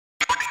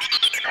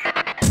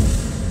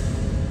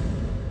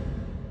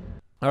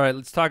All right,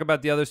 let's talk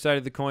about the other side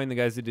of the coin, the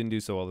guys that didn't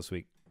do so well this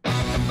week.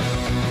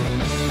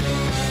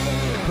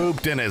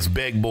 Pooped in his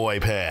big boy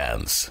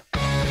pants.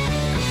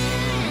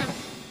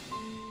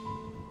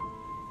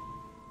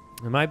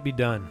 It might be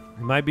done.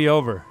 It might be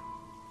over.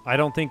 I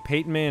don't think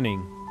Peyton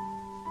Manning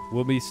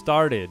will be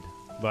started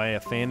by a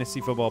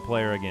fantasy football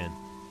player again.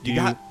 Do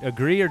you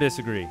agree or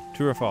disagree?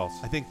 True or false?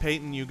 I think,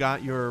 Peyton, you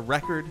got your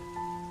record.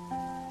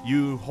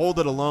 You hold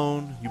it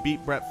alone. You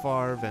beat Brett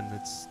Favre, and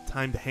it's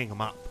time to hang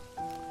him up.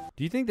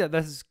 Do you think that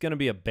this is going to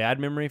be a bad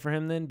memory for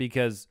him then?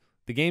 Because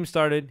the game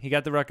started, he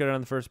got the record on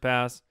the first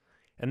pass,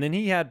 and then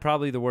he had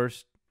probably the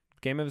worst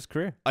game of his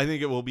career. I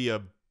think it will be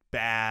a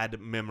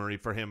bad memory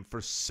for him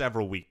for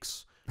several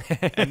weeks.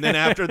 And then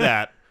after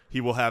that,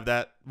 he will have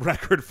that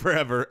record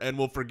forever, and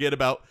we'll forget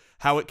about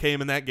how it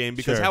came in that game,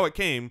 because how it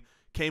came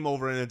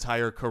over an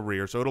entire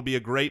career. So it'll be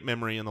a great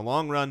memory in the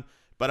long run,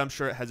 but I'm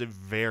sure it has a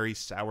very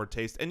sour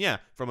taste. And yeah,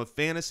 from a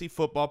fantasy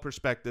football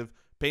perspective,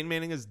 Peyton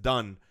Manning is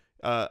done.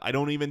 I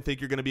don't even think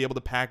you're going to be able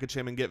to package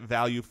him and get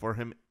value for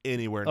him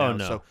anywhere now. Oh,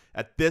 no. So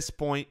at this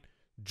point,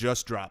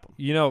 just drop him.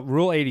 You know,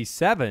 Rule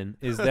 87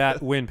 is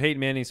that when Peyton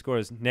Manning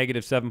scores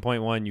negative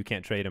 7.1, you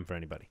can't trade him for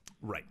anybody.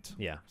 Right.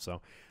 Yeah,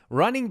 so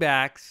running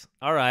backs,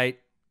 all right.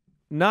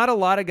 Not a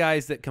lot of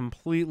guys that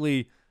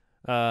completely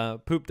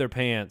pooped their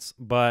pants,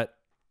 but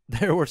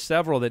there were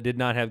several that did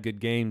not have good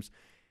games.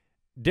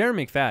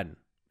 Darren McFadden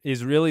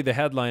is really the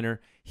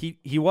headliner.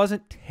 He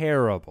wasn't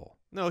terrible.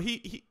 No,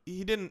 he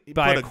didn't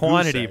by put a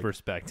quantity goose egg.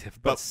 Perspective,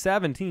 but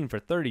 17 for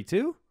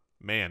 32?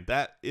 Man,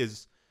 that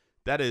is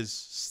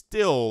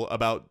still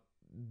about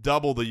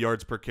double the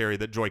yards per carry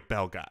that Joyke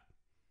Bell got.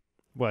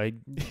 Well,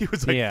 he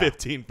was like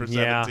 15 for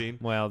 17.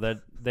 Well,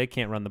 they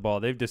can't run the ball.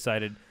 They've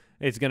decided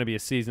it's going to be a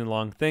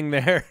season-long thing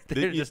there.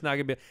 They're just not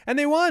going to be – and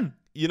they won.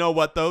 You know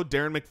what, though?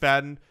 Darren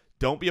McFadden,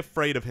 don't be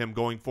afraid of him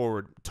going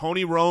forward.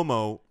 Tony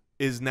Romo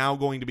is now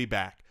going to be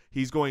back.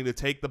 He's going to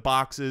take the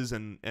boxes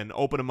and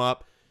open them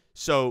up.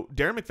 So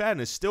Darren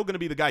McFadden is still going to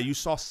be the guy. You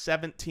saw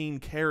 17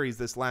 carries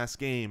this last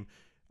game.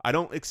 I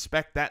don't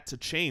expect that to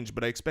change,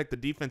 but I expect the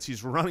defense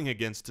he's running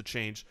against to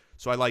change.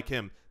 So I like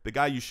him. The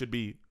guy you should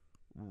be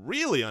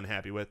really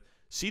unhappy with,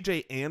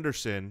 C.J.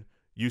 Anderson,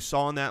 you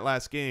saw in that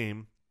last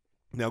game.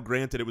 Now,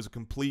 granted, it was a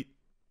complete,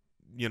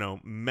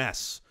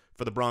 mess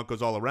for the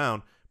Broncos all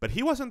around, but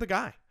he wasn't the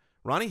guy.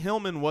 Ronnie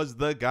Hillman was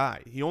the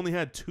guy. He only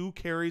had 2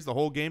 carries the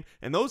whole game,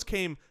 and those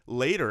came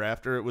later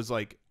after it was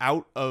like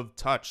out of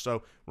touch.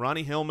 So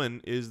Ronnie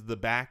Hillman is the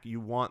back you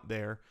want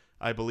there,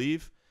 I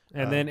believe.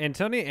 And then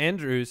Antonio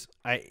Andrews,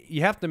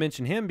 you have to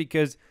mention him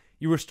because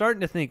you were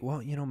starting to think,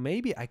 well,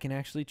 maybe I can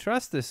actually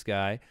trust this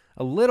guy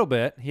a little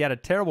bit. He had a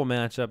terrible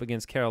matchup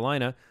against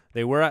Carolina.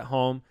 They were at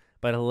home,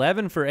 but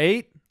 11 for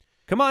 8.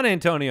 Come on,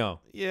 Antonio.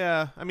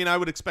 Yeah, I mean, I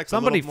would expect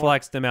somebody a little more.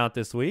 Flexed him out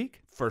this week.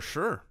 For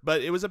sure,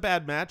 but it was a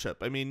bad matchup.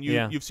 I mean,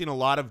 you've seen a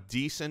lot of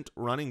decent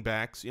running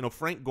backs.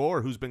 Frank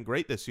Gore, who's been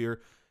great this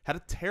year, had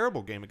a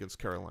terrible game against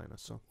Carolina.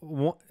 So,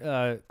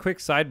 quick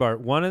sidebar.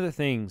 One of the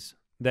things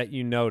that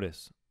you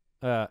notice,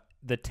 the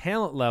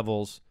talent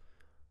levels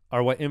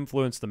are what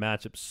influence the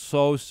matchup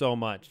so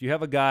much. You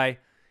have a guy,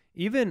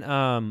 even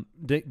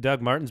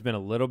Doug Martin's been a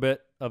little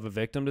bit of a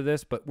victim to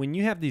this, but when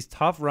you have these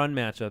tough run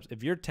matchups,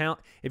 if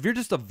you're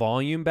just a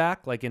volume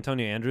back like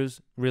Antonio Andrews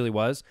really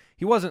was,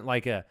 he wasn't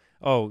like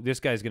this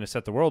guy's going to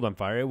set the world on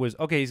fire. It was,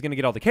 okay, he's going to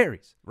get all the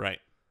carries. Right.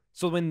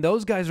 So when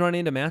those guys run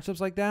into matchups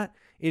like that,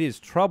 it is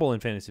trouble in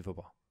fantasy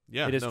football.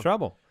 Yeah, it is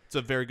trouble. It's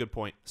a very good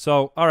point.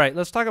 So, all right,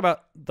 let's talk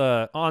about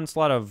the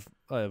onslaught of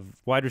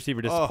wide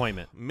receiver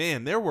disappointment. Oh,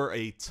 man, there were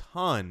a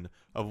ton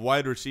of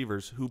wide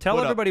receivers who Tell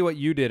everybody what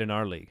you did in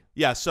our league.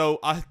 Yeah, so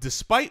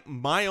despite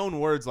my own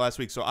words last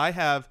week, so I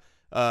have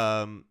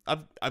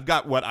I've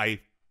got what I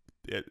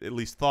at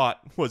least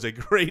thought was a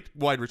great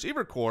wide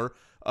receiver core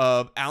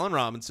of Allen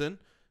Robinson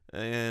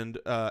and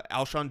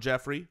Alshon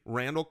Jeffrey,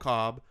 Randall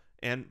Cobb,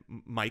 and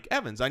Mike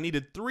Evans. I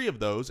needed 3 of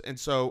those, and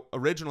so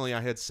originally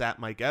I had sat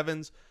Mike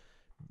Evans,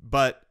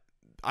 but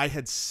I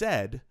had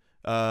said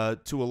to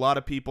a lot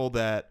of people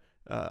that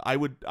I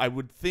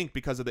would think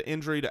because of the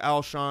injury to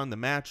Alshon, the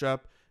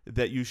matchup,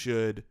 that you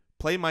should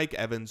play Mike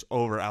Evans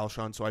over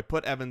Alshon. So I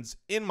put Evans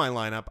in my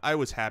lineup. I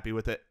was happy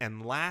with it.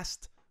 And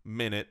last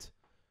minute,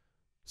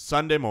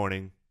 Sunday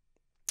morning,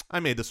 I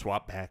made the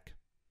swap back.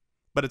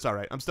 But it's all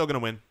right. I'm still going to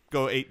win.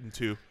 Go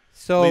 8-2.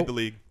 So lead the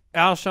league.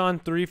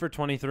 Alshon, 3 for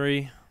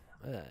 23.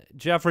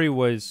 Jeffrey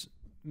was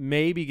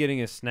maybe getting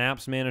his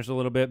snaps managed a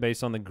little bit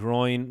based on the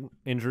groin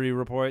injury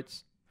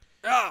reports.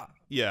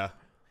 Yeah.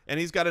 And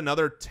he's got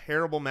another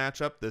terrible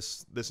matchup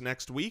this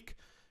next week.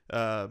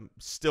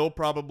 Still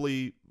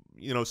probably,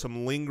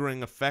 some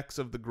lingering effects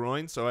of the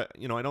groin. So,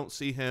 I don't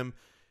see him.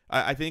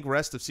 I think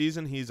rest of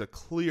season, he's a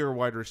clear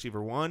wide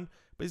receiver 1,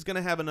 but he's going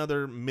to have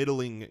another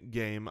middling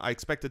game. I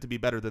expect it to be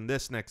better than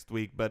this next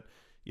week, but,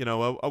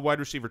 a wide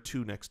receiver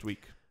 2 next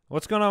week.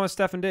 What's going on with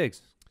Stefon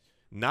Diggs?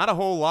 Not a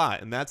whole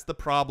lot, and that's the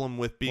problem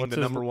with being the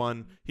number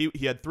one. He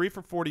had 3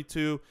 for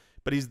 42,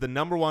 but he's the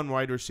number 1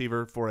 wide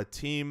receiver for a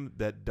team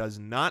that does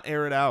not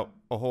air it out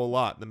a whole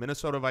lot. The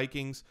Minnesota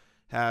Vikings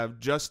have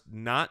just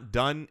not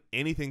done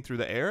anything through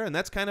the air, and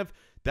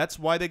that's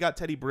why they got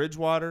Teddy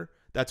Bridgewater.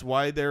 That's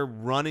why they're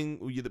running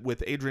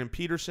with Adrian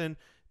Peterson.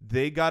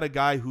 They got a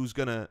guy who's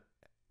going to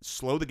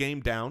slow the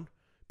game down,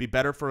 be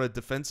better for a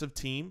defensive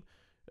team,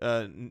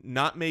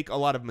 not make a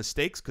lot of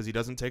mistakes because he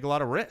doesn't take a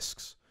lot of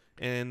risks.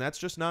 And that's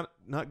just not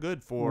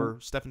good for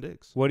Stefon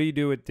Diggs. What do you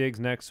do with Diggs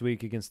next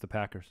week against the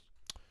Packers?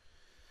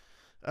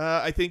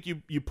 I think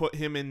you put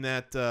him in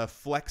that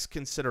flex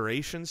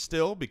consideration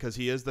still because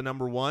he is the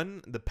number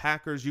one. The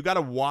Packers, you got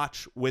to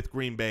watch with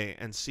Green Bay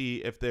and see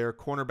if their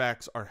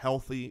cornerbacks are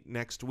healthy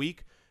next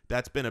week.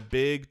 That's been a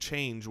big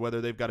change,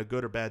 whether they've got a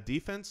good or bad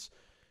defense.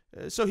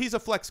 So he's a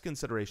flex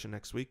consideration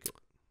next week.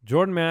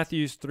 Jordan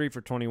Matthews, 3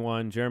 for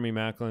 21. Jeremy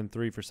Maclin,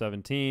 3 for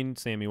 17.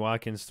 Sammy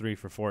Watkins, 3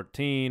 for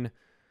 14.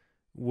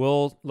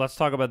 Let's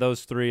talk about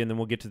those three, and then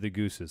we'll get to the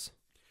gooses.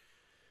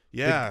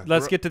 Yeah.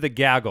 Let's get to the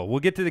gaggle. We'll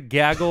get to the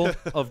gaggle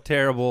of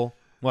terrible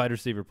wide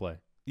receiver play.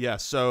 Yeah,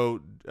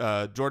 so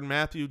Jordan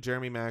Matthew,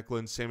 Jeremy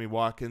Maclin, Sammy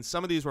Watkins.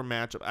 Some of these were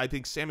matchup. I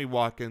think Sammy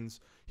Watkins,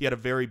 he had a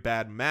very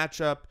bad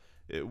matchup.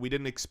 We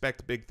didn't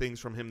expect big things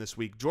from him this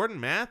week. Jordan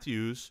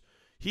Matthews,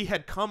 he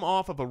had come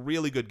off of a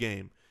really good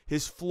game.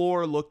 His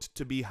floor looked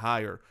to be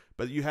higher.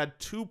 But you had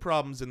two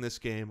problems in this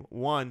game.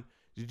 One,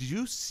 did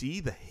you see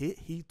the hit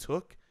he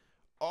took?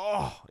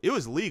 Oh, it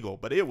was legal,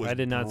 but it was I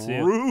did not see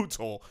it.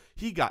 Brutal.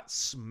 He got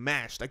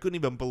smashed. I couldn't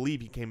even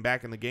believe he came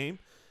back in the game.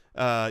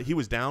 He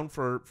was down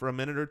for a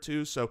minute or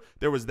two. So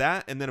there was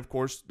that. And then, of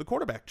course, the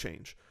quarterback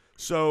change.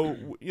 So,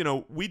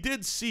 we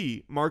did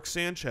see Mark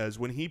Sanchez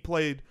when he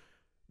played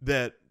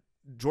that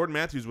Jordan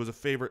Matthews was a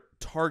favorite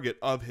target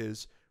of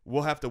his.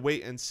 We'll have to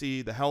wait and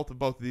see the health of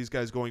both of these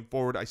guys going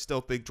forward. I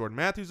still think Jordan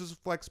Matthews is a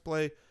flex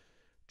play.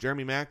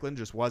 Jeremy Maclin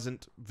just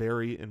wasn't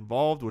very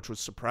involved, which was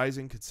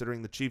surprising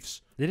considering the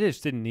Chiefs. They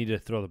just didn't need to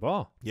throw the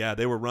ball. Yeah,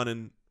 they were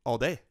running all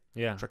day.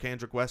 Yeah.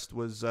 Tracandrick West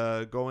was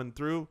going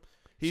through.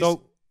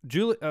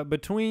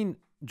 Between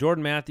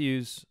Jordan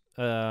Matthews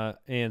and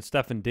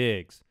Stefon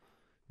Diggs,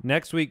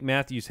 next week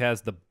Matthews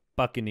has the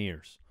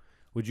Buccaneers.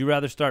 Would you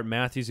rather start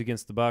Matthews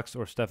against the Bucs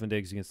or Stefon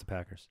Diggs against the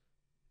Packers?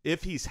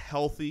 If he's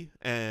healthy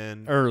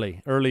and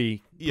early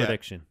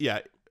prediction.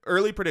 Yeah,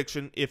 early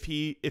prediction. If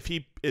he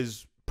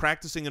is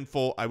practicing in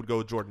full, I would go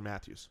with Jordan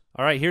Matthews.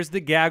 All right, here's the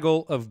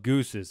gaggle of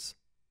gooses.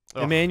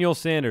 Oh. Emmanuel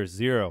Sanders,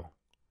 0.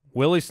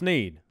 Willie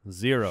Snead,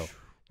 0.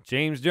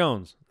 James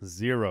Jones,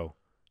 0.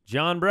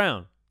 John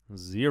Brown,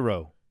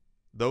 0.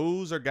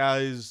 Those are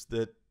guys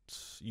that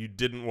you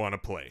didn't want to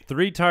play.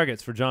 3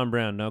 targets for John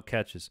Brown, no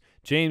catches.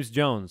 James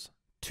Jones,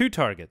 2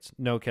 targets,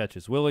 no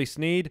catches. Willie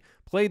Snead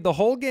played the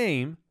whole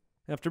game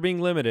after being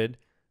limited,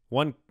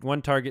 one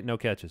target, no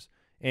catches.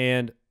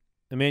 And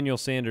Emmanuel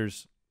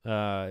Sanders,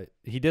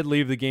 he did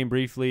leave the game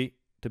briefly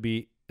to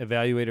be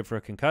evaluated for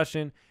a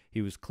concussion.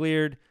 He was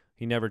cleared.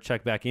 He never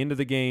checked back into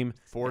the game.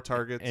 4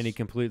 targets. And he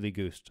completely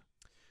goosed.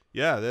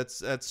 Yeah,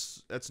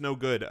 that's no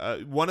good.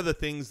 One of the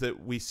things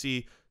that we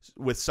see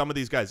with some of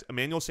these guys,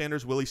 Emmanuel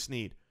Sanders, Willie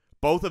Snead,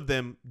 both of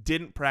them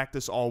didn't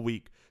practice all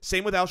week.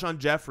 Same with Alshon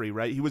Jeffrey,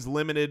 right? He was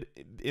limited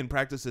in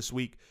practice this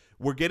week.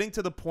 We're getting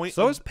to the point.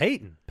 So is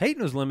Peyton.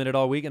 Peyton was limited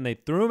all week, and they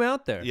threw him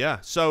out there. Yeah.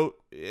 So,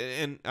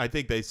 and I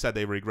think they said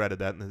they regretted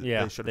that, and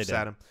they should have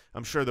sat him.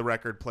 I'm sure the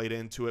record played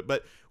into it.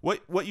 But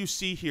what you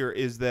see here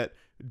is that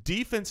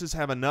defenses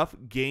have enough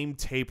game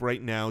tape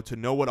right now to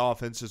know what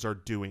offenses are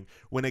doing.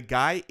 When a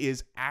guy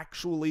is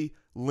actually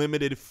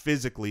limited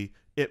physically,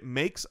 it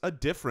makes a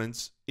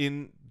difference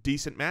in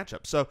decent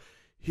matchups. So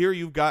here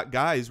you've got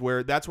guys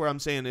where that's where I'm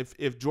saying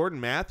if Jordan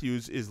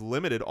Matthews is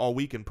limited all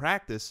week in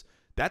practice,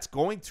 that's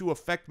going to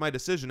affect my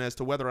decision as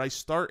to whether I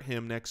start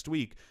him next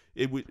week.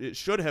 It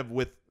should have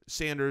with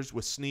Sanders,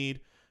 with Snead.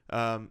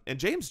 And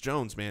James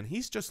Jones, man,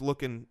 he's just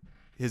looking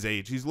his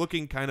age. He's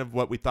looking kind of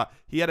what we thought.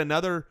 He had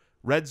another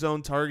red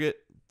zone target,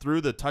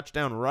 threw the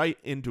touchdown right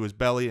into his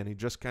belly, and he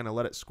just kind of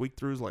let it squeak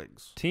through his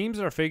legs. Teams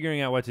are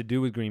figuring out what to do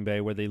with Green Bay,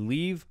 where they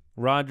leave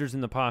Rodgers in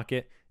the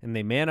pocket, and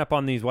they man up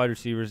on these wide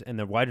receivers, and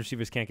the wide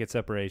receivers can't get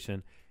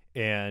separation,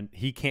 and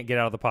he can't get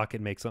out of the pocket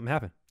and make something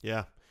happen.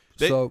 Yeah.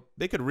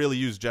 They could really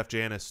use Jeff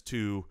Janis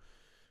to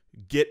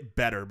get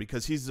better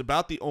because he's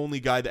about the only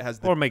guy that has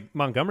the... Or make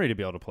Montgomery to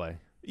be able to play.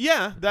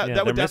 Yeah,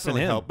 that would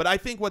definitely help. him. But I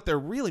think what they're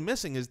really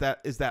missing is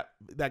that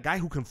guy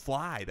who can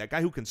fly, that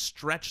guy who can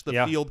stretch the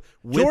field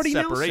with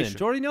separation.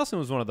 Jordy Nelson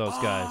was one of those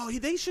guys. Oh,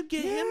 they should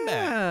get him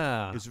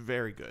back. It's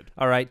very good.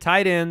 All right,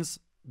 tight ends.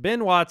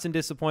 Ben Watson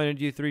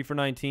disappointed you, 3 for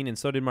 19, and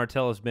so did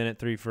Martellus Bennett,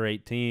 3 for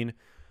 18.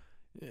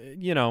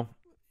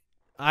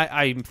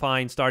 I'm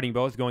fine starting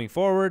both going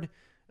forward.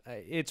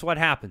 It's what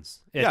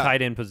happens at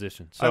tight end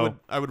position. So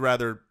I would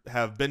rather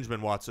have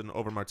Benjamin Watson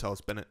over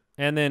Martellus Bennett.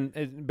 And then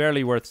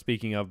barely worth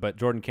speaking of, but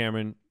Jordan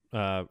Cameron,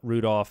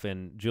 Rudolph,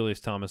 and Julius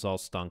Thomas all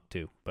stunk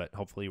too. But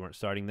hopefully you weren't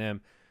starting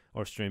them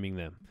or streaming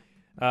them.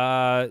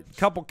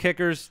 Couple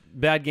kickers,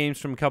 bad games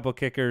from a couple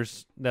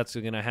kickers. That's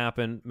going to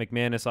happen.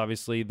 McManus,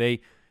 obviously,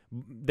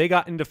 they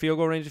got into field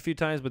goal range a few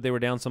times, but they were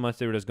down so much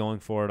they were just going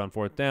for it on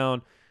 4th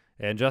down.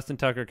 And Justin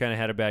Tucker kind of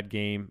had a bad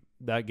game.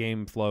 That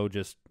game flow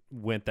just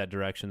went that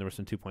direction. There was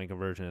some 2-point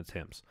conversion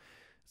attempts.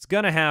 It's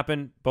going to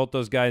happen. Both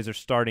those guys are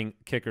starting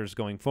kickers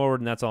going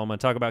forward, and that's all I'm going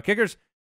to talk about. Kickers.